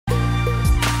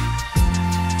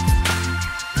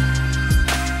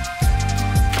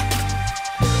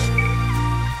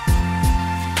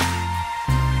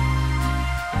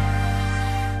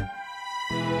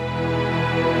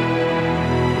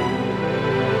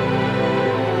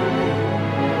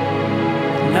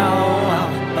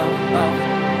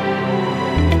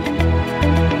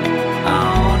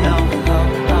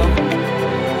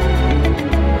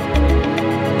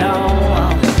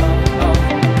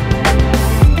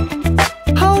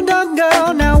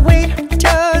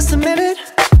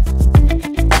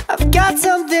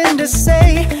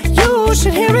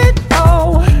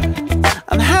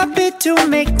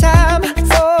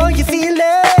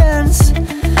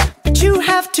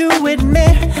to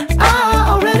admit I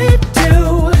already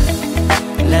do.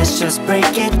 Let's just break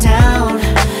it down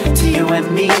to you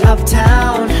and me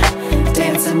uptown,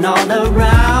 dancing all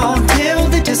around till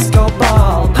the disco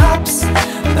ball pops.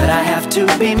 But I have to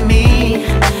be me,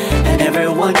 and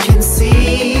everyone can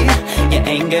see your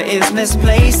anger is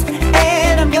misplaced.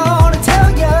 And I'm gonna tell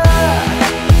ya,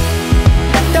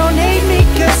 don't hate me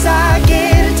cause I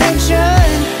get attention.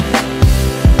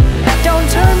 Don't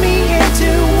turn me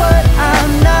into what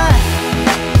I'm not.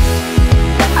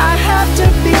 I have to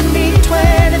be me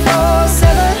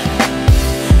 24/7,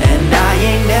 and I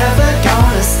ain't never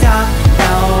gonna stop.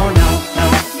 No, no, no,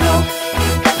 no.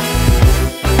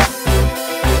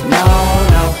 No,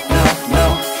 no, no, no.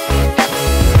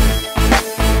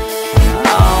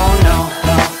 Oh, no,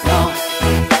 no, no.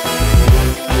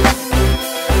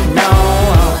 No,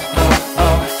 oh, oh,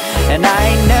 oh. And I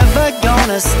ain't never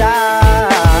gonna stop.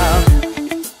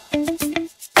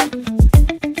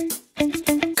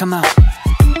 Come on,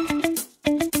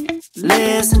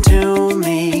 listen to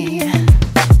me.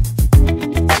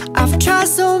 I've tried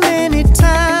so many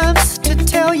times to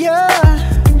tell you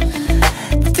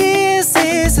this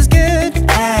is as good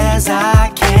as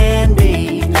I can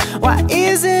be. Why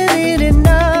isn't it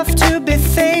enough to be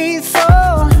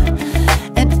faithful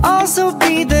and also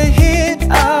be the hit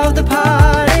of the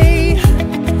party?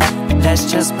 Let's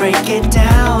just break it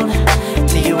down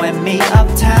to you and me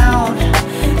uptown,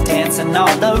 dancing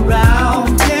all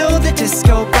around till the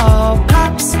disco ball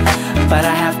pops. But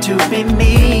I have to be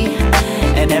me,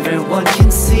 and everyone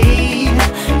can see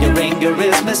your anger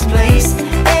is misplaced.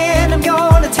 And I'm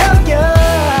gonna tell you,